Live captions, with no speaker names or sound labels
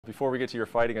Before we get to your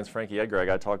fight against Frankie Edgar, I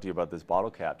got to talk to you about this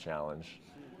bottle cap challenge.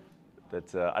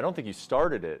 That I don't think you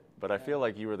started it, but I feel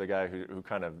like you were the guy who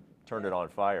kind of turned it on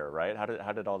fire, right? How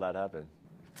did all that happen?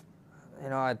 You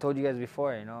know, I told you guys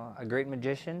before, you know, a great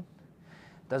magician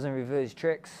doesn't reveal his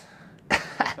tricks.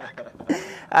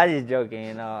 I'm just joking,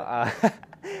 you know.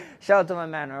 Shout out to my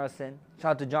man Erlson.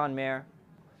 Shout out to John Mayer.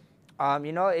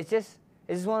 You know, it's just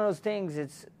one of those things.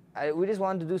 We just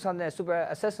wanted to do something that's super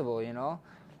accessible, you know.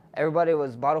 Everybody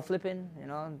was bottle flipping, you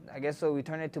know. I guess so we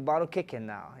turned it to bottle kicking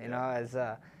now, you know.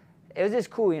 It was just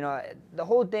cool, you know. The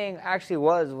whole thing actually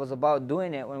was about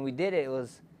doing it. When we did it,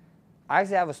 I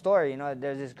actually have a story, you know.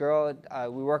 There's this girl,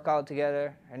 we work out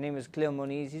together. Her name is Cleo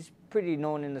Moniz. She's pretty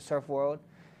known in the surf world.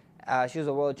 She was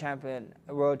a world champion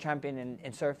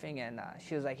in surfing, and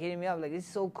she was like hitting me up like, this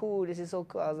is so cool.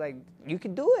 I was like, you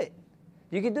can do it.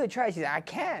 You can do it. Try it. She's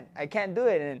like, I can't do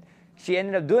it. And she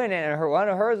ended up doing it, and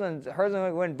hers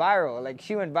went viral. Like,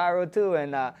 she went viral too.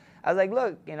 And I was like,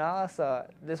 look, you know, so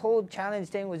this whole challenge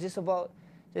thing was just about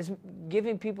just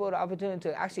giving people the opportunity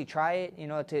to actually try it, you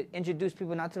know, to introduce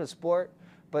people not to the sport,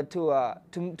 but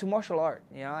to martial art,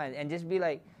 you know, and just be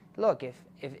like, look,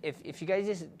 if you guys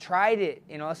just tried it,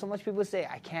 you know, so much people say,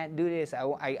 I can't do this,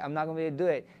 I'm not going to be able to do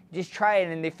it. Just try it,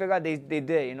 and they figure out they did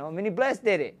it, you know. Mini Bless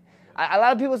did it. A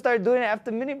lot of people started doing it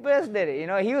after Mini Bless did it, you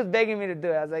know. He was begging me to do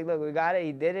it. I was like, look, we got it,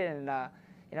 he did it, and,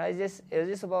 you know, it was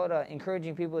just about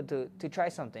encouraging people to try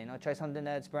something, you know, try something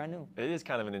that's brand new. It is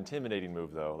kind of an intimidating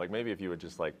move, though. Like, maybe if you had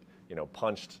just, like, you know,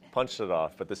 punched it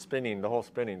off, but the whole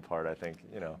spinning part, I think,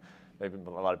 you know, maybe a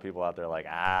lot of people out there are like,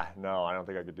 no, I don't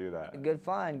think I could do that. Good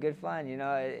fun. You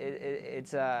know,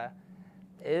 it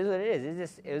is what it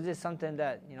is. It was just something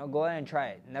that, you know, go ahead and try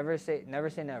it. Never say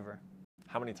never.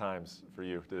 How many times for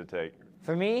you did it take?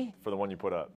 For me? For the one you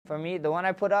put up. For me, the one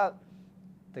I put up,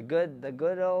 the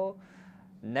good old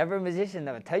never magician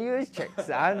never tell you his tricks.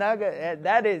 I'm not gonna.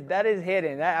 That is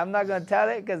hidden. I'm not gonna tell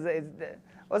it because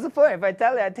what's the point? If I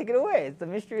tell it, I take it away. The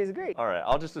mystery is great. All right,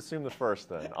 I'll just assume the first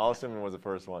then. I'll assume it was the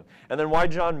first one. And then why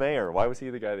John Mayer? Why was he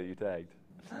the guy that you tagged?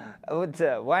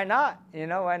 Why not? You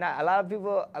know, why not? A lot of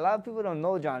people don't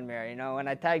know John Mayer. You know, when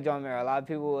I tagged John Mayer, a lot of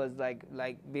people was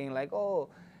like being like, oh,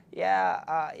 yeah,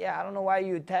 I don't know why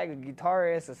you tag a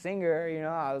guitarist, a singer. You know,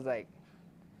 I was like,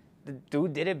 the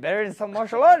dude did it better than some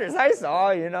martial artists I saw.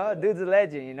 You know, dude's a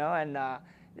legend. You know, and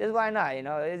just why not? You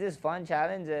know, it's just fun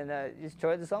challenge, and just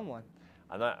show it to someone.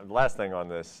 Last thing on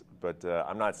this, but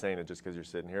I'm not saying it just because you're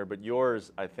sitting here, but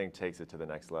yours, I think, takes it to the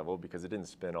next level because it didn't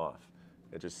spin off.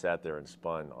 It just sat there and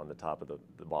spun on the top of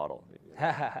the bottle.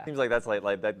 Seems like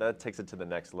that takes it to the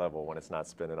next level when it's not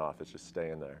spinning off. It's just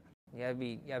staying there.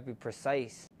 You gotta be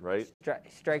precise. Right?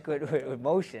 Strike with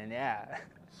motion, yeah.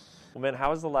 Well, man,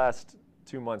 how has the last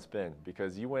 2 months been?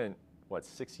 Because you went,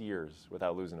 6 years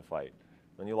without losing a fight.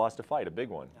 Then you lost a fight, a big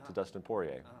one, to Dustin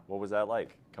Poirier. What was that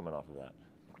like coming off of that?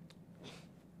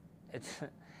 It's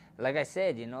like I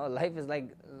said, you know, life is like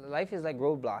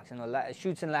roadblocks, you know,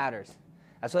 chutes and ladders.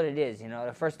 That's what it is, you know.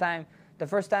 The first time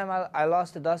I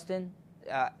lost to Dustin,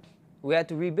 we had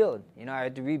to rebuild. You know, I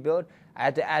had to rebuild. I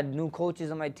had to add new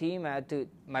coaches on my team.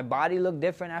 My body looked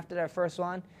different after that first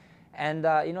one, and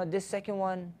you know, this second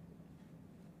one,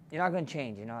 you're not gonna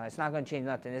change. You know, it's not gonna change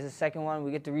nothing. This is the second one.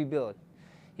 We get to rebuild.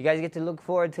 You guys get to look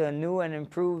forward to a new and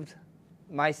improved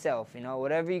myself. You know,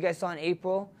 whatever you guys saw in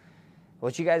April.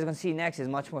 What you guys are going to see next is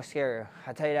much more scarier.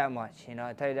 I'll tell you that much, you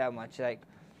know, Like,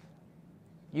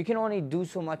 you can only do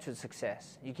so much with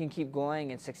success. You can keep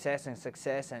going and success,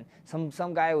 and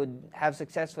some guy would have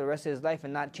success for the rest of his life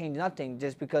and not change nothing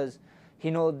just because he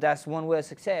knows that's one way of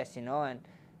success, you know. And,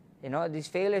 you know, these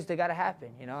failures, they got to happen,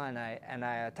 you know, and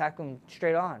I attack them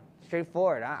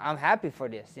straightforward. I'm happy for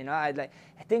this, you know.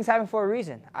 Things happen for a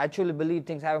reason. I truly believe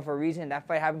things happen for a reason. That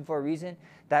fight happened for a reason.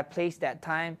 That place, that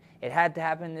time, it had to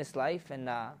happen in this life, and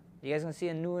you guys gonna see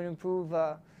a new and improved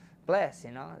Bless.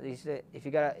 You know, if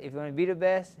you want to be the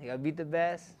best, you gotta beat the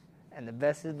best, and the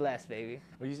best is Bless, baby.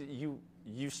 Well,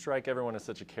 you strike everyone as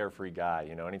such a carefree guy.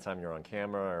 You know, anytime you're on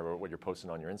camera or what you're posting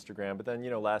on your Instagram. But then, you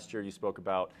know, last year you spoke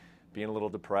about being a little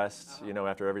depressed. You know,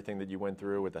 after everything that you went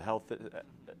through with the health.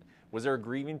 Was there a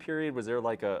grieving period? Was there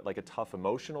like a tough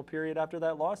emotional period after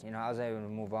that loss? You know, I was able to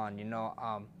move on. You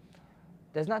know,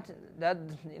 there's not that.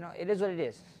 You know, it is what it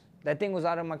is. That thing was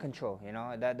out of my control. You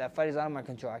know, that fight is out of my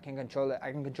control. I can't control it.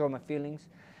 I can control my feelings,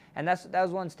 and that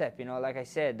was one step. You know, like I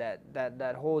said,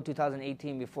 that whole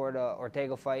 2018 before the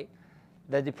Ortega fight,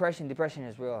 the depression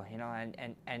is real. You know,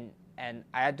 and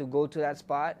I had to go to that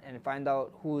spot and find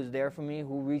out who was there for me,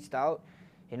 who reached out.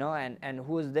 You know, and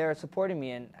who was there supporting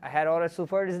me, and I had all the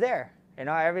supporters there. You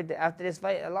know, after this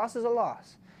fight, a loss is a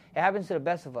loss. It happens to the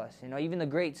best of us. You know, even the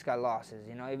greats got losses.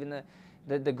 You know, even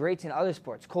the greats in other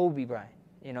sports, Kobe Bryant,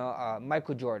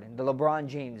 Michael Jordan, the LeBron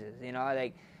Jameses,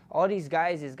 like all these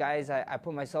guys is guys I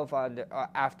put myself on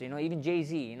after, even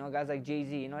Jay-Z, guys like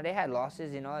Jay-Z, they had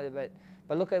losses,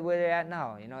 but look at where they're at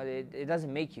now, it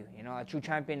doesn't make you, a true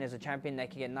champion is a champion that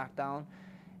can get knocked down,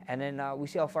 and then we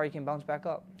see how far you can bounce back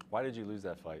up. Why did you lose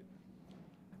that fight?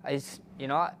 I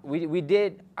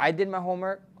did my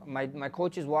homework, my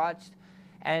coaches watched,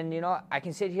 and, I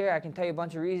can sit here, I can tell you a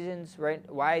bunch of reasons, right,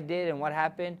 why I did and what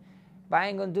happened, but I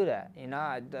ain't going to do that,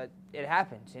 it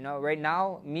happens, Right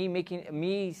now,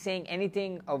 me saying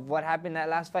anything of what happened that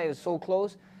last fight was so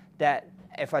close that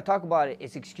if I talk about it,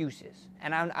 it's excuses,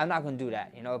 and I'm not going to do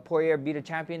that, Poirier beat a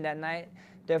champion that night,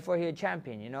 therefore he's a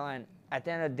champion, and at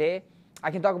the end of the day, I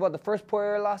can talk about the first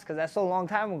Poirier loss because that's so long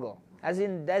time ago.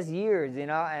 That's years,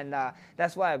 and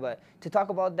that's why. But to talk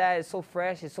about that, it's so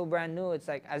fresh, it's so brand new. It's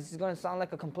like it's going to sound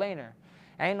like a complainer.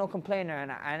 I ain't no complainer,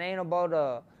 and I ain't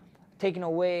about taking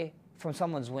away from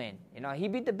someone's win. He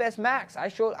beat the best Max. I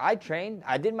trained,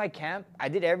 I did my camp, I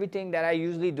did everything that I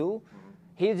usually do.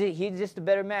 He's just a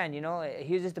better man. He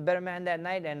was just a better man that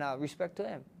night, and respect to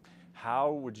him.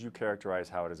 How would you characterize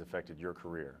how it has affected your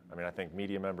career? I mean, I think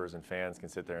media members and fans can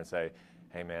sit there and say,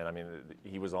 hey, man, I mean,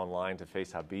 he was online to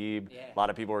face Khabib. Yeah. A lot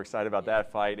of people were excited about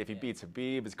that fight. If he beats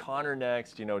Khabib, is Conor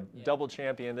next? Double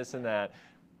champion, this and that.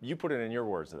 You put it in your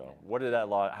words, though.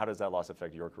 How does that loss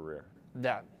affect your career?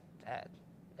 That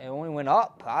it only went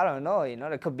up. I don't know.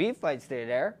 The Khabib fight's still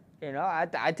there.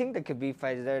 I think the Khabib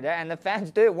fight is there, and the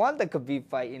fans did want the Khabib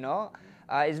fight.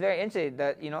 It's very interesting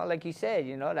that like you said,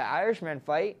 the Irishman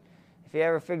fight. If he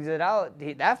ever figures it out,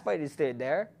 that fight is still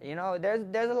there.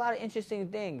 There's a lot of interesting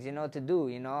things, to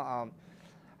do.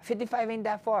 55 ain't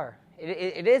that far.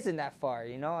 It isn't that far,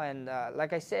 And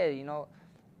like I said,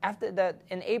 after that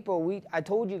in April, I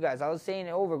told you guys, I was saying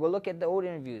it over. Go look at the old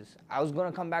interviews. I was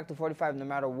gonna come back to 45 no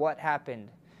matter what happened,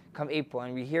 come April,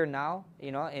 and we're here now.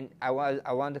 And I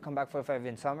wanted to come back 45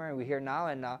 in summer, and we're here now,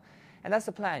 and that's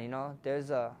the plan. There's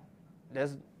a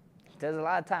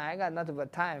lot of time. I got nothing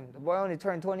but time. The boy only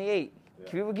turned 28.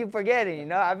 Yeah. People keep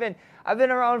forgetting. I've been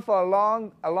around for a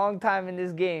long time in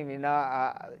this game. You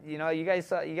guys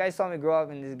saw me grow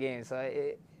up in this game, so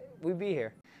we be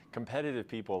here. Competitive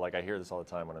people, like I hear this all the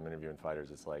time when I'm interviewing fighters.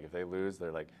 It's like if they lose,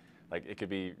 they're like it could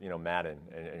be Madden,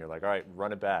 and you're like, all right,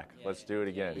 run it back. Let's do it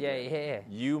again. Yeah.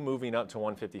 You moving up to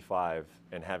 155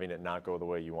 and having it not go the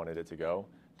way you wanted it to go.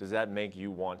 Does that make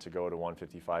you want to go to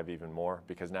 155 even more?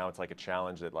 Because now it's like a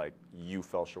challenge that you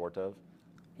fell short of?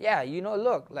 Yeah,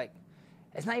 look,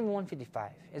 it's not even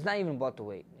 155. It's not even about the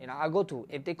weight. I'll go to,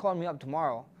 if they call me up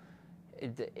tomorrow,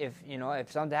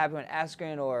 if something happened with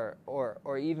Askren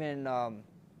or even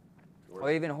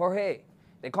Jorge,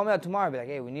 they call me up tomorrow and be like,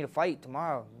 hey, we need a fight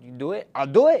tomorrow. You do it? I'll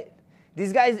do it.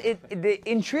 These guys, they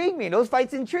intrigue me. Those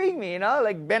fights intrigue me,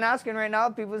 Like Ben Askren right now,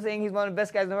 people saying he's one of the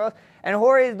best guys in the world. And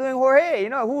Jorge is doing Jorge,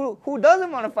 Who doesn't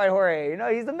want to fight Jorge?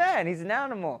 He's the man. He's an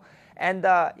animal. And,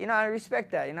 I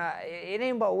respect that. It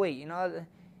ain't about weight,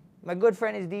 My good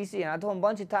friend is DC, and I told him a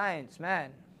bunch of times, man,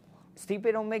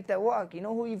 Stipe don't make that walk. You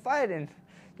know who you fighting?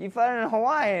 You fighting a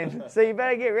Hawaiian, so you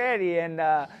better get ready. And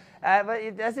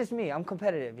but that's just me. I'm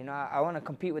competitive, I want to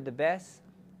compete with the best,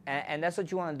 and that's what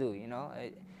you want to do,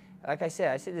 Like I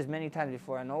said this many times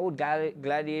before. In the old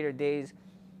gladiator days,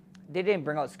 they didn't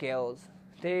bring out scales.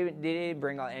 They didn't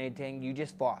bring out anything. You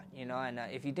just fought, And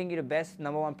if you think you're the best,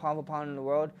 number one pound for pound in the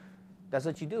world, that's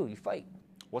what you do. You fight.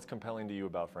 What's compelling to you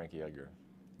about Frankie Edgar?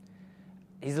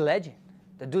 He's a legend.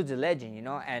 The dude's a legend,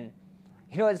 And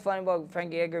what's funny about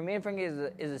Frankie Edgar? Me and Frankie is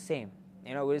the same.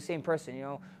 We're the same person.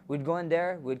 We'd go in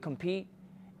there, we'd compete,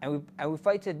 and we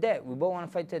fight to the death. We both want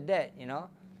to fight to the death,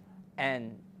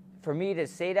 And for me to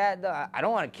say that, though, I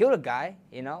don't want to kill the guy,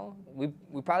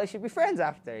 We probably should be friends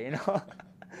after,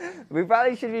 We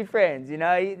probably should be friends,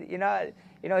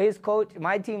 His coach,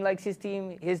 my team likes his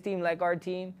team like our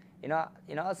team,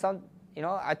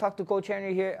 I talk to Coach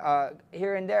Henry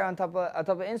here and there on top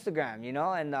of Instagram,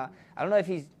 And I don't know if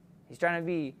he's trying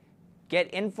to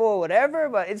get info or whatever,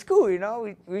 but it's cool,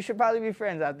 We should probably be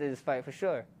friends after this fight for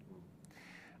sure.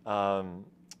 A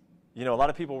lot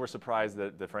of people were surprised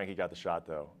that Frankie got the shot,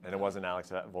 though, and it wasn't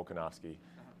Alex Volkanovski.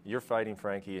 You're fighting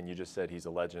Frankie, and you just said he's a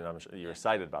legend. I'm sure you're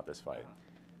excited about this fight.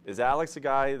 Is Alex a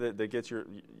guy that gets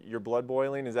your blood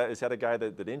boiling? Is that a guy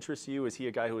that interests you? Is he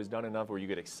a guy who has done enough where you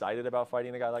get excited about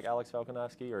fighting a guy like Alex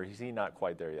Volkanovski, or is he not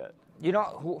quite there yet?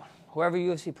 Whoever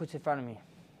UFC puts in front of me,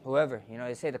 whoever,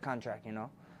 they say the contract,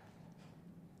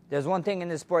 There's one thing in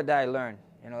this sport that I learned.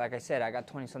 Like I said, I got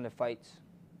 20-something fights.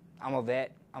 I'm a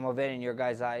vet. I'm a vet in your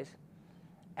guys' eyes.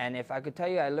 And if I could tell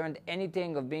you I learned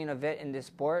anything of being a vet in this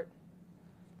sport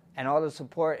and all the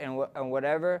support and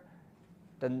whatever,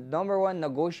 the number one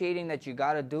negotiating that you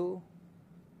gotta do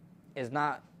is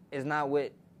not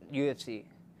with UFC.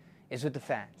 It's with the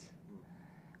fans.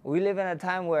 We live in a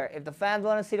time where if the fans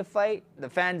want to see the fight, the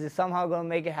fans is somehow gonna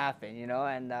make it happen, you know.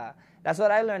 And that's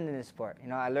what I learned in this sport. You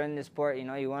know, I learned in this sport. You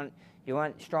know, you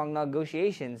want strong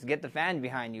negotiations, get the fans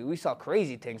behind you. We saw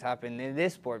crazy things happen in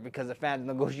this sport because of fans'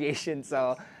 negotiations.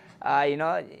 So,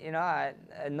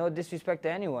 no disrespect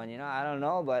to anyone. You know, I don't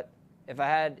know, but if I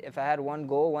had one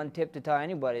goal, one tip to tell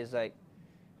anybody, is like,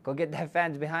 go get the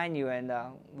fans behind you, and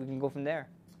we can go from there.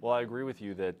 Well, I agree with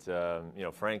you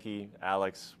that Frankie,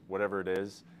 Alex, whatever it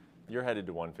is, you're headed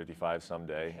to 155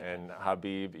 someday. And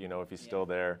Khabib, if he's still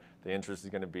there, the interest is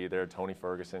going to be there. Tony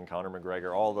Ferguson, Conor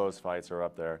McGregor, all those fights are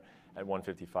up there at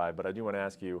 155. But I do want to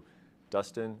ask you,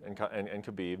 Dustin and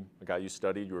Khabib, a guy you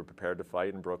studied, you were prepared to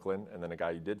fight in Brooklyn, and then a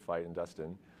guy you did fight in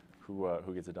Dustin,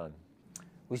 who gets it done?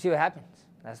 We see what happens.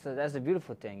 That's the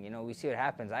beautiful thing. We see what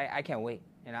happens. I can't wait.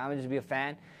 I'm gonna just be a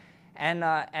fan,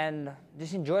 and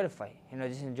just enjoy the fight.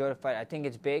 Just enjoy the fight. I think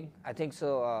it's big. I think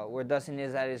so. Where Dustin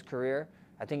is at his career,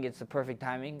 I think it's the perfect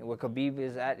timing. Where Khabib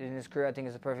is at in his career, I think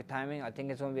it's the perfect timing. I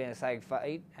think it's gonna be an exciting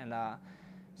fight, and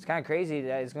it's kind of crazy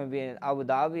that it's gonna be in Abu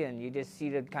Dhabi, and you just see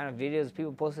the kind of videos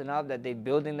people posting up that they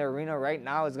building their arena right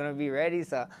now. It's gonna be ready,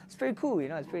 so it's pretty cool.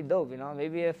 It's pretty dope.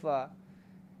 Maybe if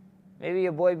maybe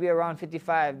your boy be around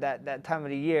 55 that time of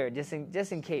the year, just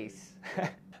in case.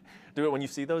 Do it when you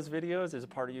see those videos. There's a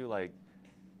part of you like,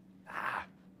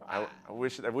 I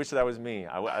wish that was me.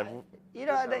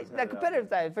 The competitive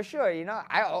side for sure.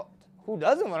 Who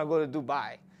doesn't want to go to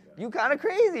Dubai? You kind of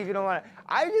crazy if you don't want to.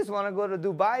 I just want to go to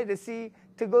Dubai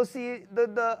to go see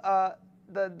the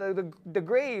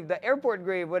grave, the airport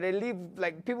grave, where they leave,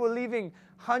 like, people leaving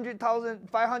 $100,000,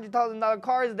 $500,000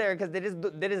 cars there because they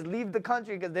just leave the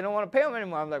country because they don't want to pay them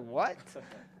anymore. I'm like, what?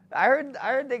 I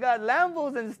heard they got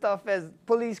Lambos and stuff as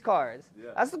police cars.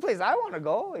 Yeah. That's the place I want to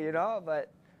go,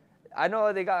 but I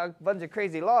know they got a bunch of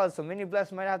crazy laws, so Mini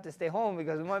Bless might have to stay home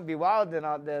because it might be wilding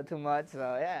out there too much.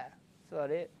 So yeah, that's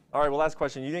about it. All right, well, last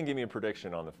question. You didn't give me a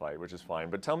prediction on the fight, which is fine,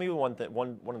 but tell me one thing.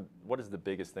 What is the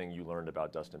biggest thing you learned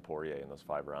about Dustin Poirier in those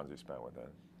 5 rounds you spent with him?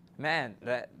 Man,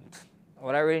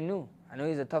 what I already knew. I knew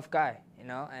he's a tough guy,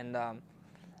 and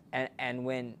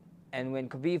when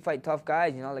Khabib fight tough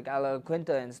guys, like Ala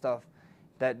Quinta and stuff,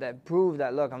 that prove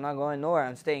that, look, I'm not going nowhere,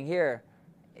 I'm staying here,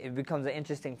 it becomes an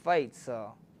interesting fight.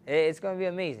 So it's going to be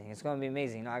amazing. It's going to be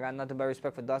amazing. I got nothing but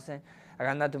respect for Dustin. I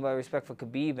got nothing but respect for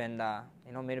Khabib, and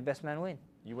may the best man win.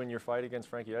 You win your fight against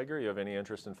Frankie Edgar, you have any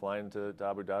interest in flying to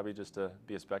Abu Dhabi just to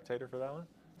be a spectator for that one?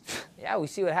 Yeah, we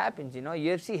see what happens.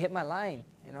 UFC hit my line.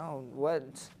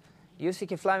 UFC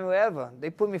can fly me wherever. They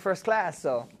put me first class,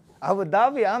 so Abu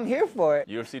Dhabi, I'm here for it.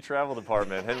 UFC travel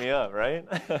department, hit me up, right?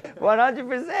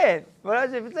 100%.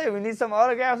 100%. We need some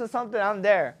autographs or something, I'm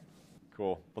there.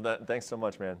 Cool. Well, thanks so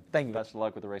much, man. Thank you. Best of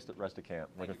luck with the rest of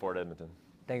camp. Looking forward to Edmonton.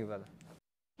 Thank you, brother.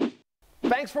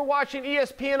 Thanks for watching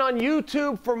ESPN on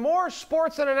YouTube. For more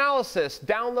sports and analysis,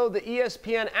 download the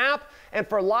ESPN app. And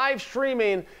for live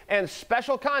streaming and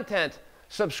special content,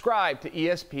 subscribe to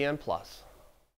ESPN+.